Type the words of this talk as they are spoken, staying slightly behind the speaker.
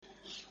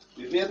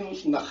Wir werden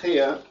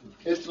nachher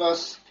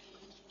etwas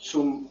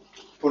zum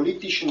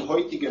politischen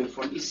Heutigen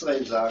von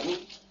Israel sagen,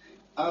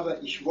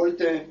 aber ich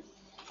wollte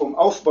vom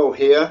Aufbau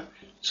her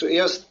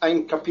zuerst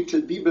ein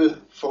Kapitel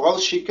Bibel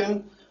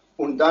vorausschicken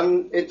und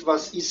dann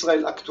etwas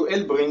Israel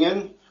aktuell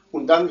bringen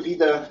und dann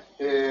wieder,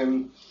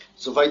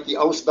 soweit die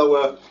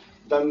Ausdauer,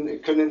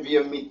 dann können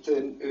wir mit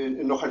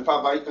noch ein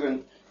paar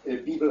weiteren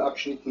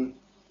Bibelabschnitten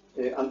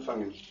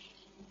anfangen.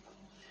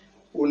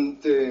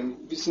 Und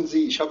wissen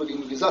Sie, ich habe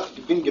Ihnen gesagt,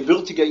 ich bin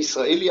gebürtiger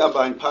Israeli,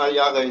 aber ein paar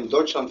Jahre in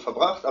Deutschland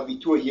verbracht,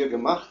 Abitur hier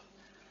gemacht.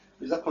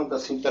 Wie sagt man,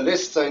 das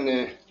hinterlässt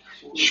seine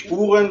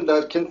Spuren,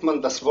 da kennt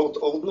man das Wort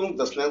Ordnung,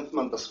 das lernt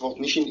man, das Wort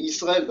nicht in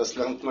Israel, das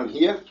lernt man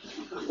hier.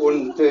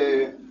 Und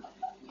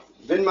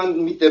wenn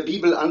man mit der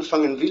Bibel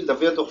anfangen will, da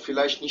wäre doch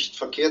vielleicht nicht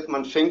verkehrt,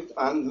 man fängt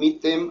an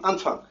mit dem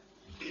Anfang.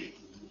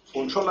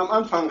 Und schon am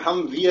Anfang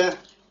haben wir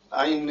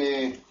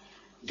eine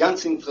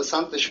ganz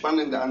interessante,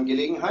 spannende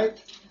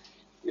Angelegenheit.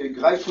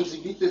 Greifen Sie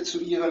bitte zu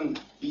Ihren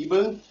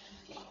Bibeln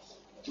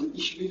und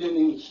ich will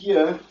Ihnen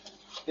hier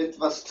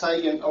etwas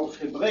zeigen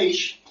auf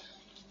Hebräisch,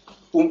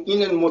 um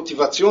Ihnen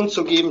Motivation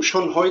zu geben,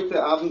 schon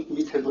heute Abend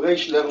mit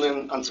Hebräisch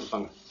lernen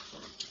anzufangen.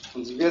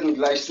 Und Sie werden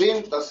gleich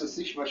sehen, dass es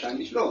sich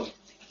wahrscheinlich lohnt.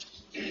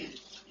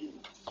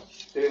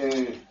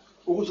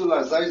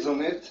 Ursula, sei so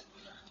nett.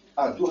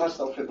 Du hast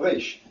auf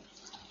Hebräisch.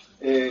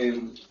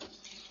 Wie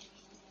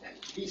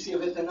ist Ihr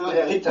Rittername?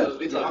 Herr Ritter.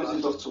 Sie haben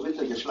Sie doch zu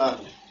Ritter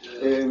geschlagen.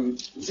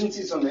 Sind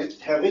Sie so nett?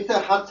 Herr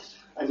Ritter hat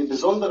eine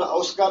besondere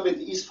Ausgabe,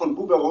 die ist von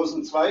Buber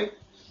Rosenzweig.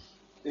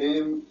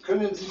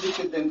 Können Sie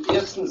bitte den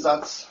ersten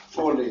Satz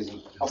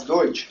vorlesen, auf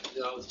Deutsch?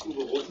 Ja, aus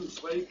Buber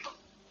Rosenzweig.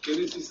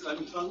 Genesis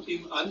Anfang.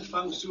 Im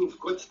Anfang schuf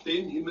Gott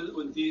den Himmel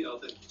und die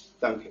Erde.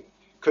 Danke.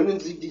 Können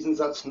Sie diesen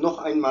Satz noch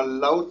einmal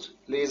laut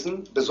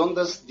lesen,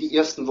 besonders die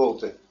ersten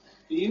Worte?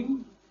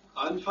 Im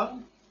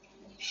Anfang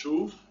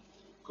schuf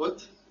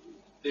Gott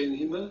den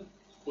Himmel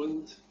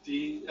und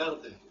die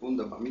Erde.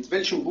 Wunderbar. Mit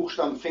welchem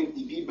Buchstaben fängt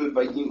die Bibel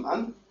bei ihm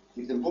an?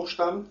 Mit dem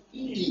Buchstaben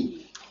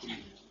I.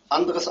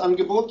 Anderes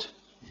Angebot?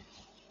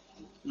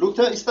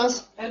 Luther ist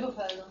das?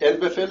 Elberfelder.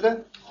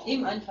 Elberfelder?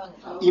 Im Anfang.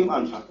 Im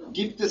Anfang.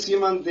 Gibt es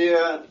jemanden,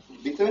 der,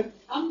 bitte?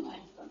 Am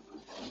Anfang.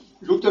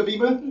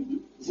 Lutherbibel?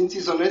 Sind Sie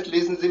so nett?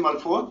 Lesen Sie mal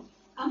vor.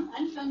 Am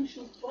Anfang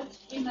schuf Gott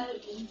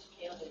Himmel und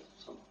Erde.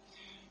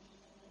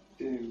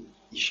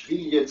 Ich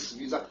will jetzt,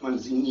 wie sagt man,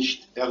 Sie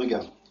nicht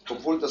ärgern,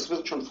 obwohl das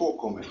wird schon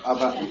vorkommen.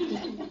 Aber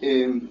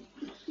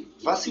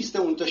was ist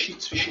der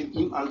Unterschied zwischen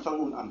im Anfang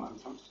und am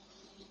Anfang?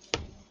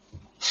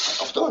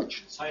 Auf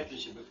Deutsch.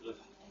 Zeitliche Begriff.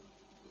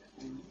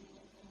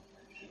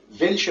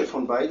 Welcher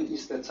von beiden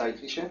ist der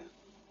zeitliche?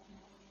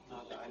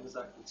 Na, der eine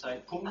sagt einen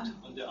Zeitpunkt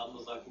und der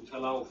andere sagt einen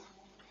Verlauf.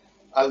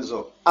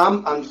 Also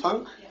am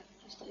Anfang. Ja,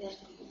 das ist der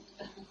erste.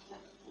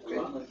 Okay.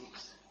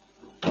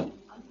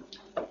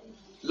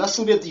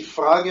 Lassen wir die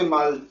Frage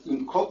mal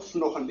im Kopf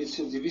noch ein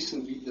bisschen. Sie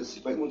wissen, wie das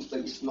bei uns, da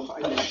ist noch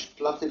eine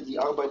Platte, die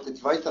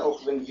arbeitet weiter,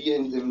 auch wenn wir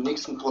in dem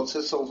nächsten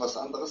Prozessor was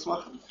anderes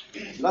machen.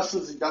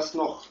 Lassen Sie das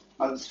noch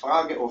als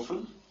Frage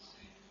offen.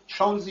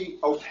 Schauen Sie,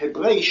 auf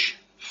Hebräisch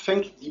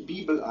fängt die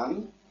Bibel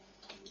an,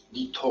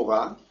 die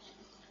Tora.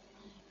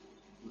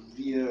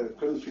 Wir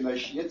können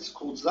vielleicht jetzt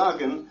kurz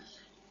sagen,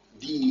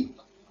 die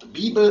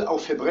Bibel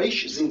auf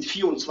Hebräisch sind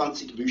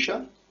 24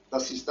 Bücher.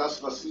 Das ist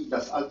das, was Sie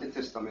das Alte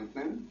Testament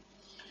nennen.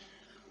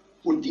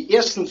 Und die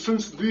ersten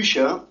 5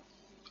 Bücher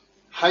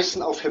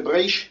heißen auf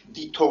Hebräisch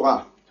die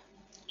Tora.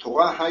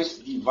 Tora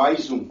heißt die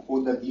Weisung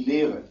oder die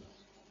Lehre.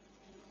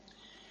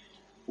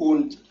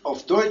 Und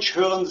auf Deutsch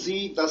hören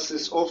Sie, dass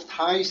es oft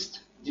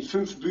heißt, die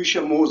 5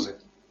 Bücher Mose.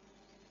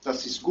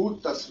 Das ist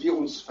gut, dass wir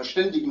uns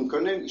verständigen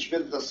können. Ich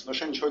werde das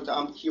wahrscheinlich heute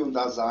Abend hier und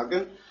da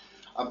sagen,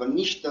 aber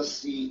nicht,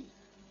 dass Sie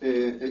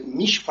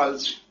mich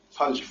falsch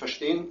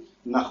verstehen.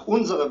 Nach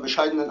unserer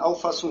bescheidenen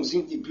Auffassung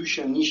sind die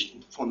Bücher nicht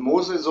von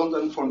Mose,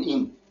 sondern von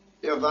ihm.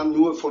 Er war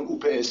nur von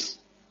UPS,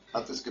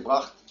 hat es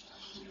gebracht.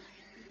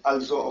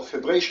 Also auf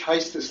Hebräisch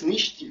heißt es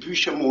nicht die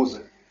Bücher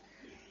Mose.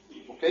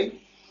 Okay?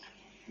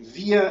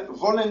 Wir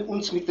wollen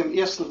uns mit dem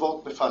ersten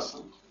Wort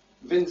befassen.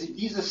 Wenn Sie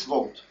dieses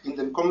Wort in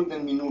den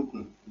kommenden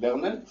Minuten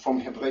lernen,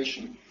 vom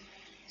Hebräischen,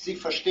 Sie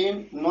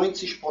verstehen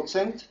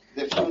 90%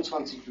 der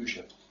 24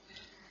 Bücher.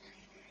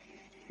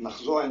 Nach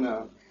so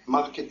einer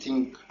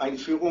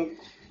Marketing-Einführung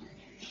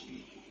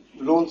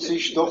lohnt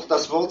sich doch,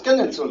 das Wort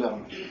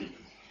kennenzulernen.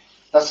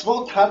 Das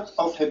Wort hat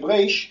auf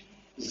Hebräisch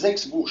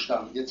 6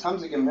 Buchstaben. Jetzt haben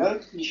Sie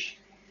gemerkt, ich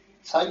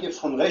zeige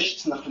von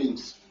rechts nach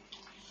links.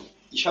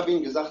 Ich habe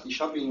Ihnen gesagt,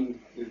 ich habe in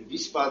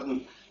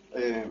Wiesbaden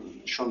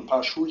schon ein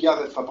paar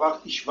Schuljahre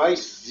verbracht. Ich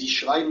weiß, Sie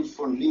schreiben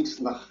von links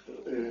nach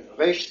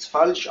rechts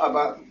falsch,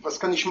 aber was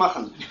kann ich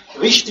machen?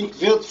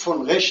 Richtig wird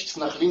von rechts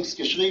nach links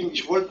geschrieben.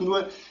 Ich wollte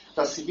nur,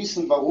 dass Sie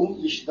wissen,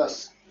 warum ich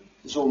das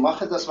so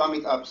mache. Das war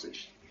mit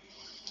Absicht.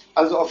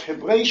 Also auf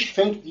Hebräisch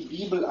fängt die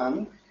Bibel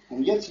an.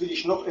 Und jetzt will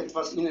ich noch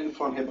etwas Ihnen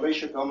von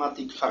hebräischer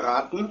Grammatik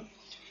verraten.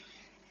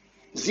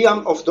 Sie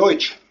haben auf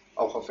Deutsch,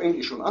 auch auf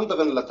Englisch und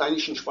anderen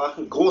lateinischen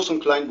Sprachen Groß-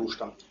 und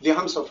Kleinbuchstaben. Wir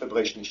haben es auf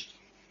Hebräisch nicht.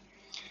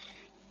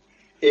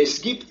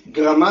 Es gibt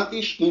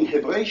grammatisch in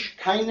Hebräisch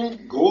keine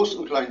Groß-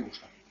 und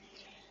Kleinbuchstaben.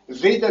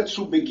 weder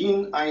zu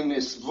Beginn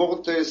eines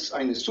Wortes,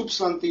 eines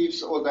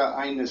Substantivs oder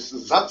eines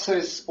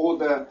Satzes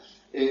oder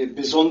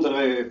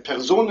besondere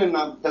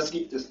Personennamen, das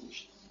gibt es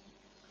nicht.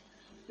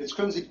 Jetzt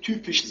können Sie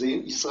typisch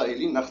sehen,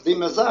 Israeli,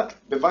 nachdem er sagt,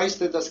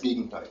 beweist er das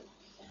Gegenteil.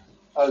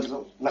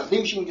 Also,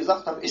 nachdem ich Ihnen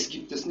gesagt habe, es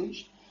gibt es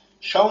nicht,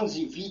 schauen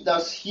Sie, wie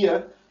das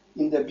hier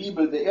in der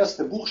Bibel, der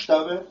erste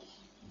Buchstabe,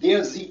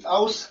 der sieht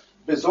aus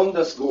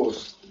besonders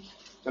groß.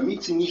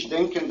 Damit Sie nicht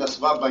denken, das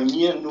war bei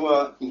mir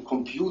nur im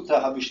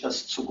Computer, habe ich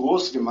das zu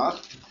groß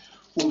gemacht,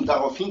 um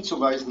darauf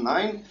hinzuweisen,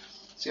 nein,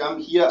 Sie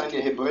haben hier eine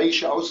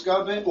hebräische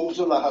Ausgabe,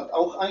 Ursula hat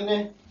auch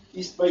eine,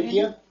 ist bei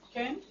dir.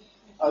 Okay.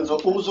 Also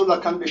Ursula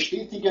kann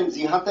bestätigen,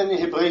 sie hat eine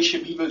hebräische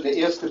Bibel, der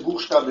erste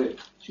Buchstabe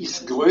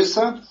ist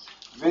größer.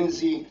 Wenn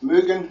Sie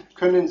mögen,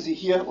 können Sie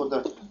hier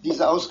oder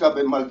diese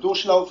Ausgabe mal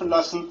durchlaufen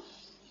lassen.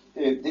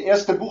 Der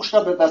erste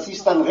Buchstabe, das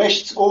ist dann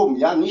rechts oben,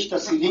 ja, nicht,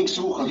 dass Sie links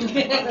suchen.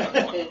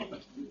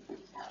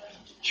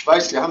 Ich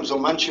weiß, Sie haben so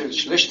manche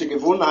schlechte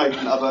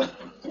Gewohnheiten, aber,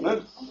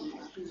 ne?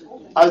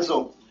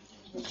 Also,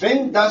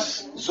 wenn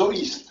das so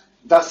ist,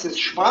 dass es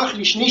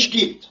sprachlich nicht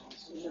gibt,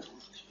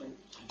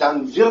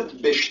 dann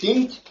wird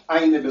bestimmt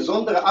eine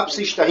besondere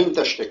Absicht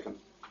dahinter stecken.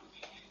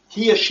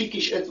 Hier schicke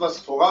ich etwas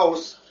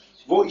voraus,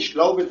 wo ich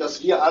glaube,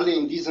 dass wir alle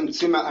in diesem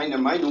Zimmer einer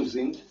Meinung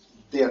sind.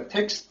 Der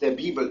Text der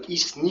Bibel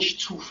ist nicht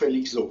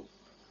zufällig so.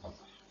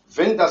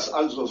 Wenn das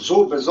also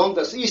so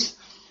besonders ist,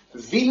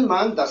 will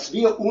man, dass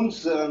wir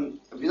unser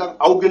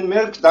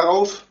Augenmerk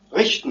darauf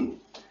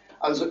richten.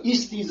 Also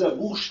ist dieser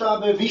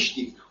Buchstabe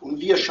wichtig und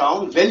wir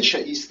schauen,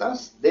 welcher ist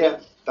das?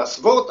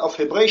 Das Wort auf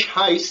Hebräisch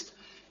heißt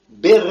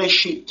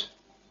Bereshit.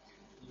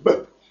 B.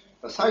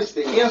 Das heißt,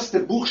 der erste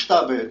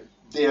Buchstabe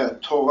der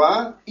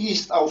Torah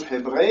ist auf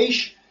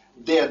Hebräisch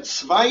der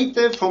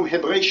zweite vom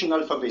hebräischen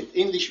Alphabet.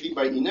 Ähnlich wie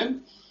bei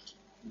Ihnen.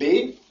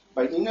 B,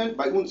 bei Ihnen,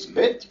 bei uns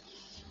Bet.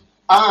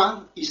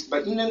 A ist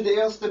bei Ihnen der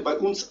erste, bei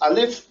uns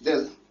Aleph,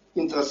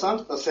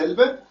 interessant,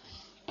 dasselbe.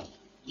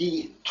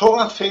 Die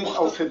Torah fängt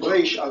auf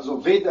Hebräisch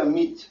also weder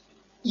mit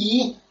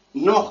I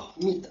noch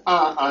mit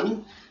A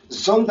an,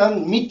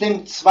 sondern mit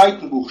dem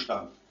zweiten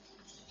Buchstaben.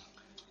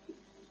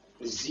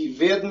 Sie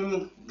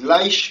werden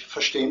gleich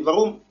verstehen,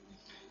 warum.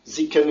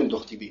 Sie kennen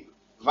doch die Bibel.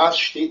 Was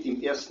steht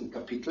im ersten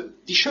Kapitel?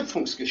 Die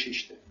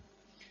Schöpfungsgeschichte.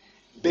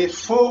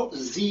 Bevor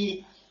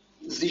Sie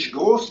sich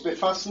groß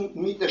befassen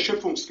mit der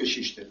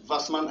Schöpfungsgeschichte,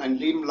 was man ein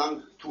Leben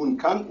lang tun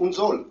kann und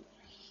soll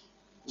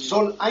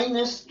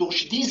eines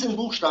durch diesen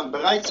Buchstaben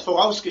bereits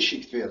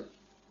vorausgeschickt werden,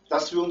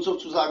 dass wir uns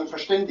sozusagen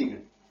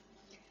verständigen.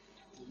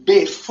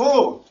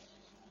 Bevor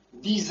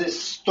diese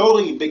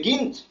Story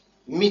beginnt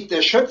mit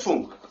der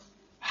Schöpfung,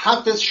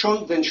 hat es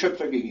schon den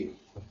Schöpfer gegeben.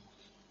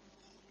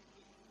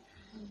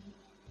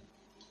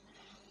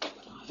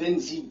 Wenn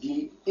Sie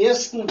die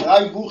ersten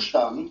 3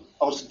 Buchstaben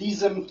aus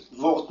diesem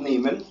Wort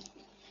nehmen,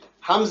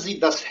 haben Sie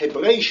das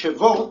hebräische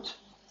Wort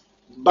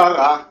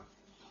bara.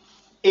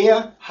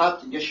 Er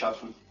hat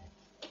geschaffen.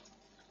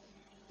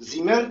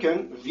 Sie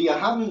merken,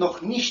 wir haben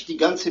noch nicht die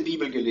ganze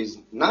Bibel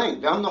gelesen.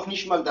 Nein, wir haben noch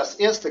nicht mal das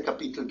erste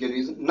Kapitel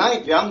gelesen.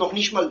 Nein, wir haben noch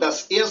nicht mal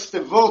das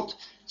erste Wort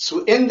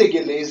zu Ende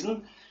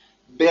gelesen.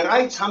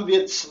 Bereits haben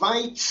wir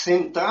 2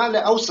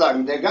 zentrale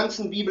Aussagen der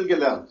ganzen Bibel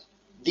gelernt.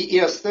 Die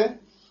erste: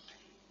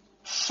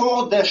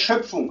 Vor der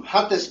Schöpfung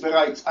hat es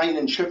bereits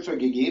einen Schöpfer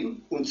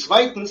gegeben. Und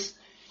zweitens,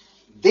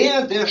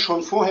 der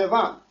schon vorher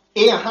war,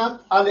 er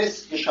hat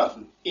alles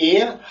geschaffen.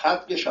 Er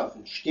hat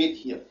geschaffen, steht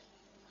hier.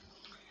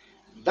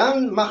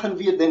 Dann machen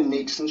wir den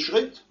nächsten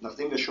Schritt,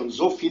 nachdem wir schon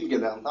so viel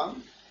gelernt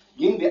haben,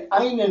 gehen wir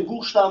einen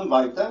Buchstaben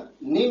weiter,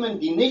 nehmen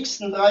die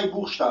nächsten 3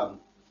 Buchstaben.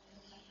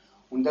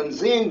 Und dann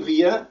sehen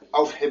wir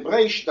auf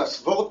Hebräisch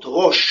das Wort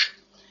Rosh.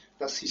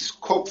 Das ist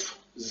Kopf,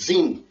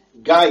 Sinn,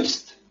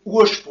 Geist,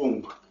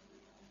 Ursprung.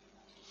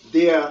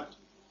 Der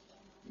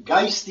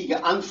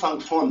geistige Anfang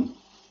von,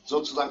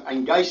 sozusagen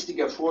ein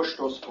geistiger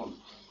Vorstoß von.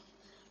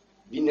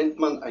 Wie nennt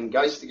man ein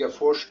geistiger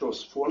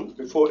Vorstoß von,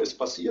 bevor es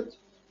passiert?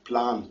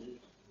 Plan.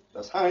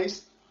 Das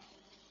heißt,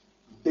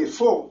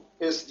 bevor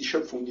es die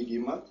Schöpfung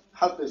gegeben hat,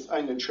 hat es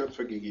einen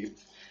Schöpfer gegeben.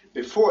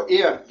 Bevor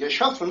er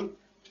geschaffen,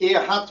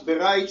 er hat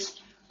bereits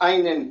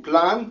einen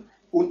Plan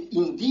und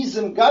in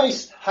diesem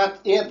Geist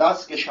hat er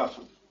das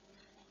geschaffen.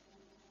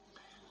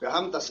 Wir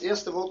haben das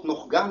erste Wort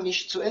noch gar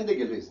nicht zu Ende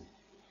gelesen.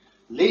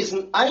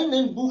 Lesen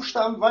einen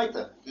Buchstaben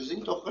weiter. Wir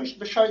sind doch recht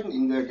bescheiden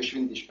in der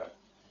Geschwindigkeit.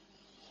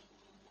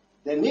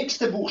 Der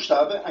nächste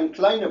Buchstabe, ein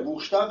kleiner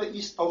Buchstabe,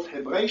 ist auf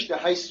Hebräisch,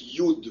 der heißt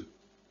Jud.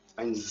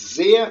 Ein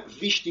sehr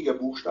wichtiger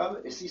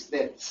Buchstabe. Es ist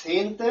der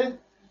 10.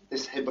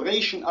 des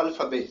hebräischen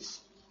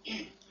Alphabets.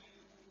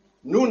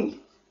 Nun,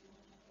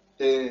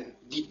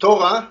 die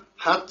Tora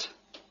hat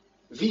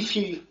wie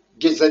viele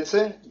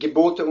Gesetze,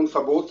 Gebote und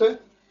Verbote?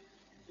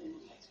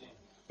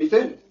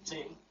 Bitte?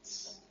 10.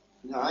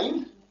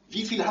 Nein.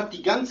 Wie viel hat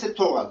die ganze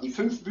Tora? Die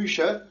 5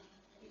 Bücher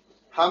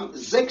haben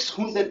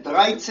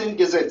 613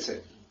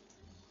 Gesetze.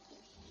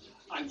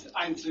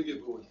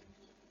 Einzelgebote.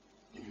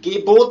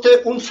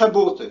 Gebote und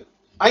Verbote.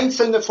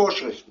 Einzelne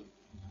Vorschriften.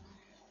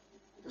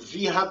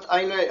 Wie hat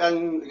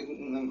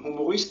ein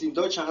Humorist in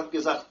Deutschland hat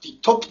gesagt,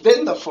 die Top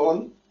 10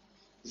 davon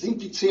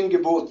sind die 10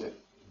 Gebote.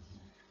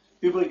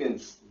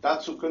 Übrigens,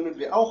 dazu können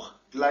wir auch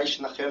gleich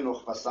nachher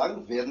noch was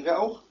sagen, werden wir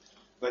auch,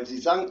 weil sie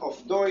sagen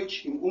auf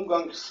Deutsch,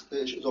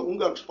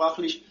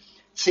 umgangssprachlich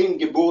 10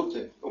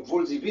 Gebote,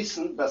 obwohl sie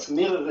wissen, dass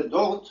mehrere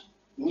dort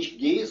nicht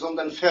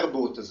sondern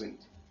Verbote sind.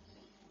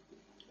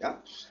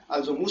 Ja?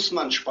 Also muss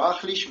man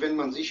sprachlich, wenn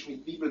man sich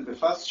mit Bibel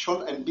befasst,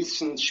 schon ein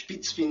bisschen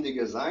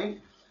spitzfindiger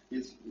sein.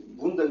 Jetzt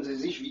wundern Sie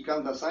sich, wie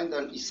kann das sein?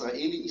 Der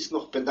Israeli ist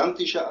noch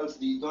pedantischer als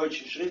die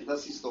deutsche Schrift,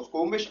 das ist doch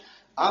komisch.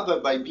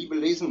 Aber bei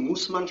Bibellesen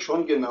muss man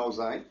schon genau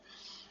sein.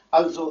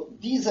 Also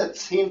dieser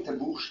 10.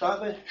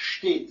 Buchstabe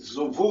steht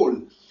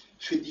sowohl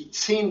für die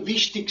 10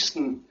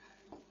 wichtigsten,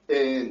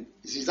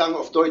 Sie sagen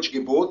auf Deutsch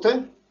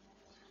Gebote,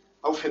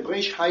 auf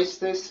Hebräisch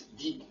heißt es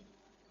die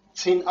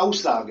 10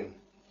 Aussagen.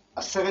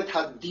 Aseret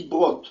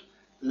ha-dibrot,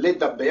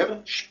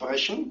 ledaber,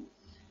 sprechen,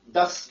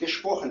 das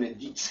Gesprochene,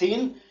 die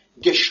 10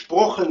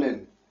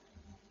 gesprochenen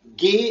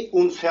Geh-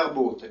 und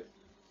Verbote.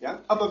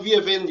 Ja? Aber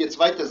wir werden jetzt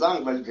weiter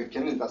sagen, weil wir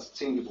kennen das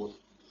 10 Gebote.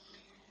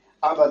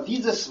 Aber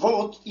dieser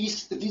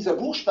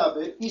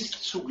Buchstabe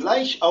ist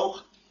zugleich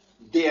auch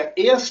der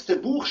erste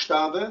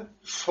Buchstabe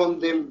von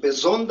dem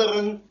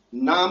besonderen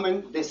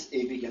Namen des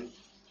Ewigen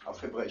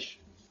auf Hebräisch.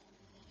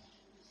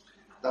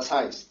 Das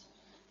heißt,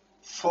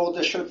 vor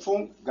der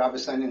Schöpfung gab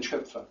es einen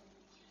Schöpfer.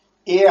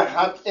 Er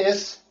hat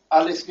es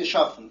alles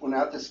geschaffen und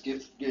er hat es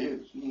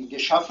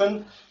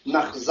geschaffen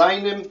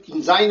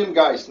in seinem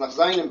Geist, nach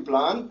seinem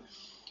Plan.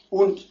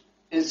 Und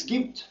es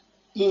gibt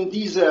in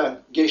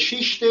dieser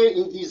Geschichte,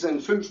 in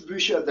diesen 5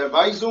 Büchern der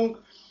Weisung,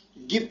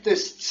 gibt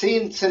es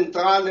 10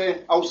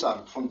 zentrale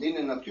Aussagen, von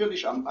denen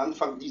natürlich am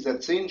Anfang dieser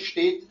 10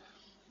 steht,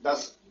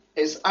 dass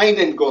es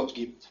einen Gott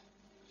gibt.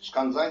 Es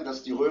kann sein,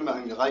 dass die Römer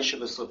ein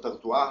reicheres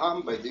Repertoire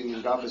haben, bei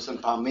denen gab es ein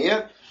paar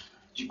mehr.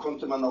 Die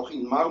konnte man auch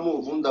in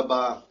Marmor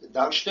wunderbar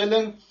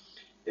darstellen.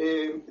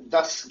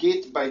 Das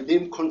geht bei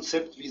dem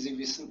Konzept, wie Sie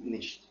wissen,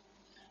 nicht.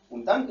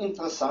 Und dann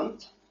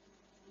interessant,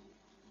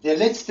 der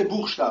letzte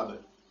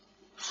Buchstabe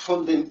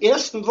von dem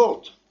ersten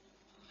Wort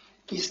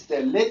ist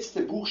der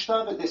letzte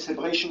Buchstabe des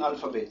hebräischen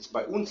Alphabets.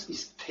 Bei uns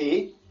ist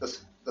T,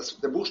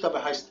 der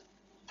Buchstabe heißt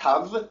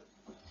Tav,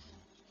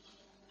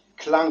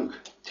 Klang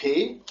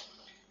T.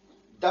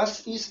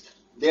 Das ist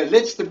der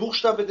letzte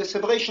Buchstabe des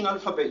hebräischen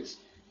Alphabets.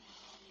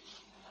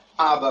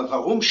 Aber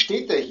warum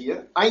steht er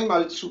hier?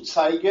 Einmal zu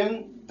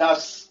zeigen,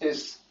 dass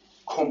es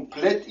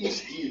komplett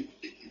ist, die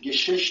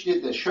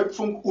Geschichte der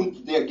Schöpfung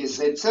und der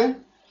Gesetze,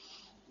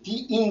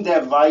 die in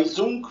der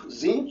Weisung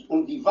sind.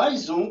 Und die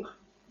Weisung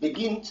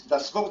beginnt,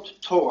 das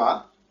Wort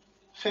Torah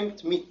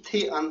fängt mit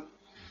T an,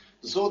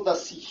 so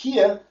dass Sie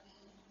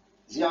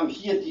haben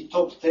hier die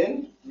Top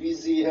 10, wie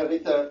Sie, Herr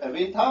Ritter,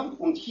 erwähnt haben,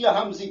 und hier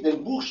haben Sie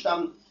den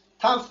Buchstaben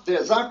Tav,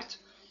 der sagt,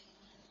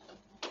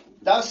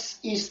 das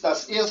ist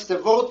das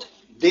erste Wort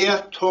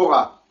der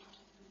Torah.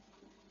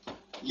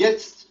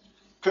 Jetzt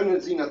können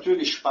Sie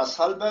natürlich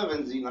spaßhalber,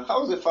 wenn Sie nach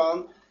Hause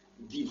fahren,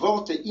 die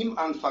Worte im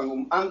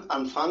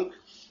Anfang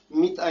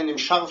mit einem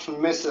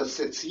scharfen Messer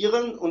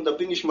sezieren, und da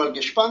bin ich mal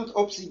gespannt,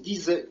 ob Sie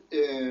diese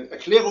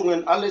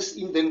Erklärungen alles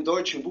in den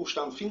deutschen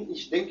Buchstaben finden.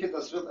 Ich denke,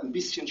 das wird ein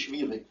bisschen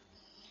schwierig.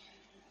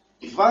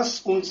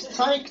 Was uns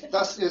zeigt,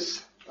 dass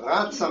es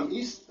ratsam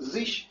ist,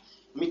 sich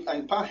mit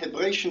ein paar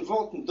hebräischen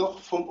Worten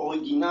doch vom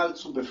Original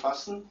zu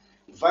befassen,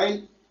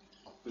 weil,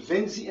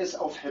 wenn Sie es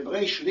auf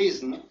Hebräisch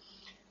lesen,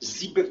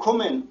 Sie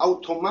bekommen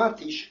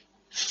automatisch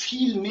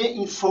viel mehr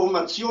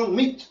Information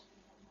mit,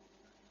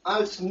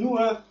 als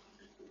nur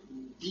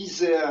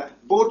diese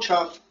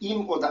Botschaft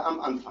im oder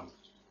am Anfang.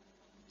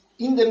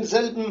 In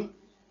demselben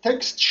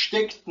Text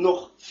steckt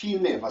noch viel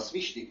mehr, was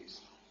wichtig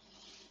ist.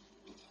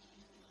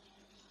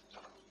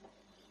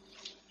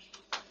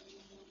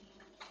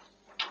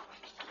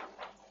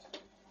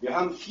 Wir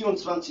haben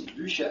 24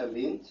 Bücher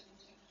erwähnt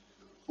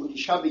und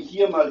ich habe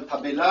hier mal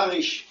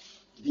tabellarisch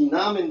die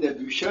Namen der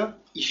Bücher.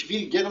 Ich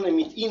will gerne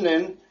mit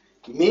Ihnen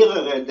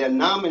mehrere der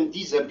Namen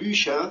dieser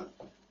Bücher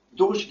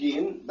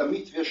durchgehen,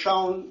 damit wir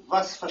schauen,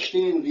 was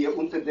verstehen wir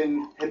unter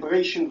den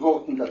hebräischen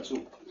Worten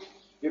dazu.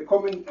 Wir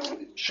kommen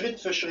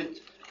Schritt für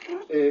Schritt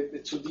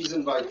zu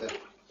diesen weiter.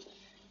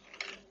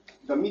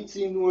 Damit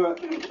Sie nur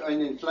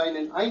einen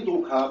kleinen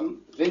Eindruck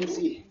haben, wenn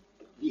Sie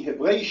die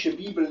hebräische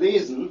Bibel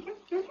lesen,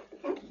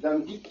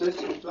 dann gibt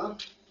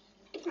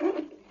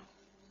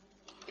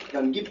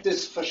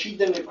es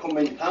verschiedene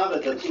Kommentare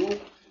dazu.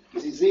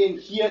 Sie sehen,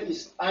 hier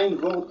ist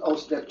ein Wort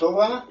aus der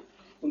Tora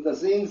und da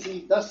sehen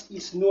Sie, das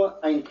ist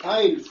nur ein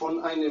Teil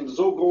von einem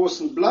so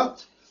großen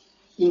Blatt,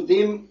 in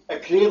dem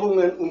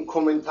Erklärungen und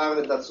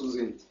Kommentare dazu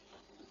sind.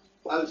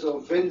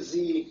 Also wenn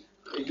Sie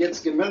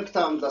jetzt gemerkt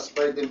haben, dass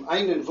bei dem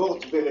einen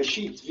Wort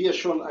Bereshit wir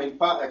schon ein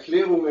paar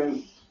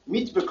Erklärungen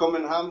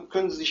mitbekommen haben,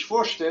 können Sie sich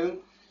vorstellen,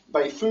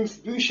 bei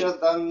 5 Büchern,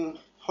 dann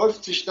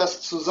häuft sich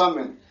das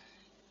zusammen.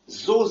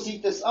 So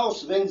sieht es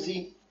aus, wenn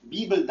Sie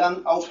Bibel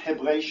dann auf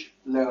Hebräisch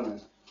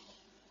lernen.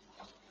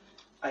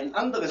 Ein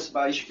anderes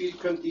Beispiel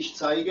könnte ich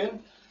zeigen.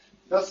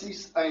 Das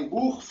ist ein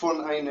Buch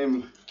von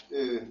einem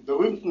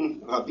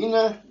berühmten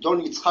Rabbiner,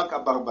 Don Yitzchak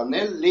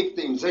Abarbanel,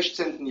 lebte im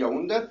 16.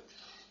 Jahrhundert.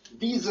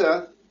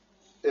 Dieser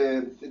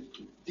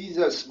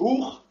dieses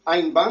Buch,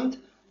 ein Band,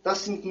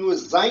 das sind nur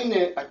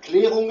seine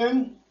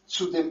Erklärungen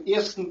zu dem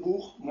ersten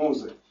Buch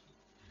Mose.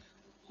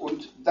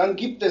 Und dann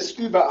gibt es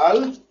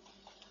überall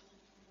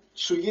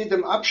zu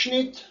jedem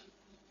Abschnitt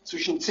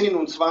zwischen 10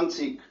 und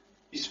 20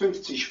 bis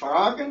 50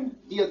 Fragen,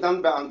 die er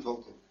dann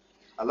beantwortet.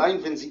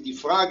 Allein wenn Sie die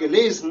Frage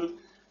lesen,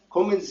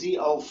 kommen Sie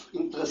auf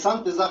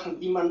interessante Sachen,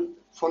 die man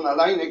von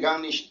alleine gar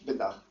nicht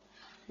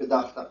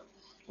bedacht hat.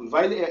 Und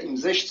weil er im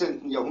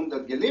 16.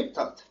 Jahrhundert gelebt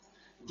hat,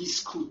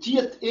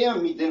 diskutiert er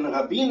mit den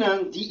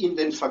Rabbinern, die in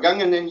den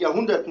vergangenen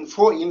Jahrhunderten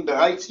vor ihm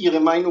bereits ihre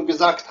Meinung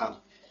gesagt haben.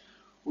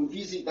 Und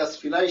wie Sie das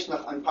vielleicht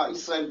nach ein paar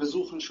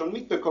Israel-Besuchen schon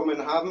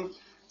mitbekommen haben,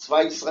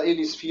 2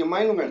 Israelis, 4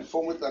 Meinungen,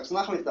 vormittags,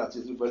 nachmittags.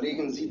 Jetzt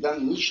überlegen Sie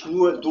dann nicht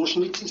nur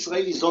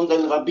Durchschnitts-Israelis,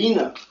 sondern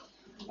Rabbiner.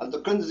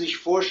 Also können Sie sich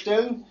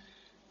vorstellen,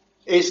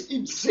 es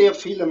gibt sehr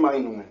viele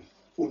Meinungen.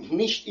 Und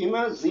nicht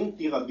immer sind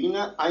die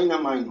Rabbiner einer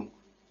Meinung.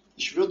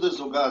 Ich würde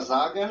sogar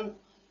sagen,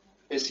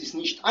 es ist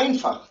nicht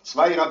einfach,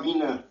 2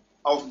 Rabbiner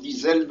auf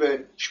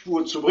dieselbe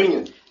Spur zu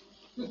bringen.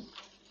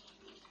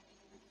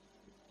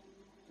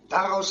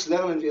 Daraus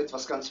lernen wir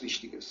etwas ganz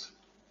Wichtiges.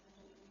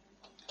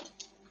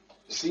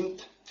 Es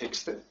sind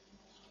Texte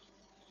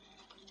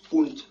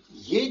und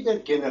jede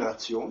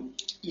Generation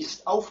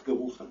ist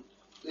aufgerufen,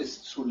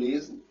 es zu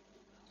lesen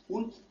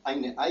und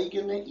eine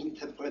eigene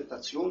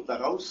Interpretation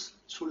daraus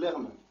zu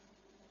lernen.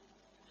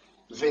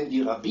 Wenn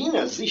die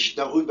Rabbiner sich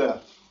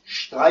darüber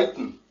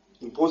streiten,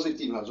 im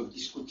Positiven, also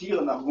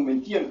diskutieren,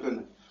 argumentieren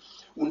können,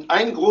 und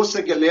ein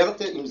großer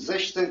Gelehrter im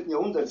 16.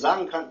 Jahrhundert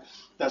sagen kann,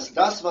 dass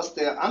das, was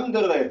der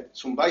andere,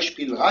 zum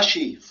Beispiel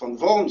Rashi von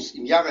Worms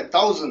im Jahre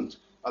 1000,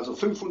 also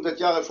 500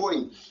 Jahre vor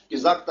ihm,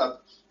 gesagt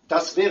hat,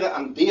 das wäre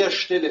an der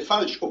Stelle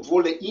falsch,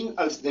 obwohl er ihn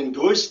als den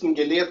größten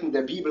Gelehrten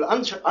der Bibel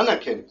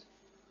anerkennt,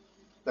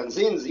 dann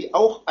sehen Sie,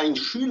 auch ein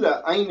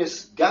Schüler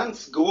eines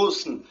ganz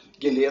großen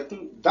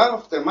Gelehrten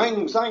darf der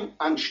Meinung sein,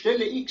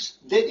 anstelle X,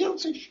 der irrt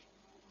sich.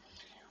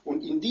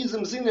 Und in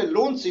diesem Sinne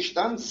lohnt sich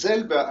dann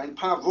selber ein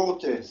paar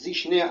Worte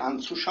sich näher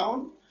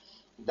anzuschauen.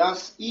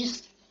 Das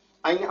ist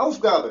eine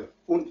Aufgabe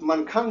und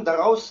man kann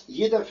daraus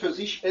jeder für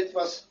sich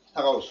etwas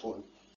herausholen.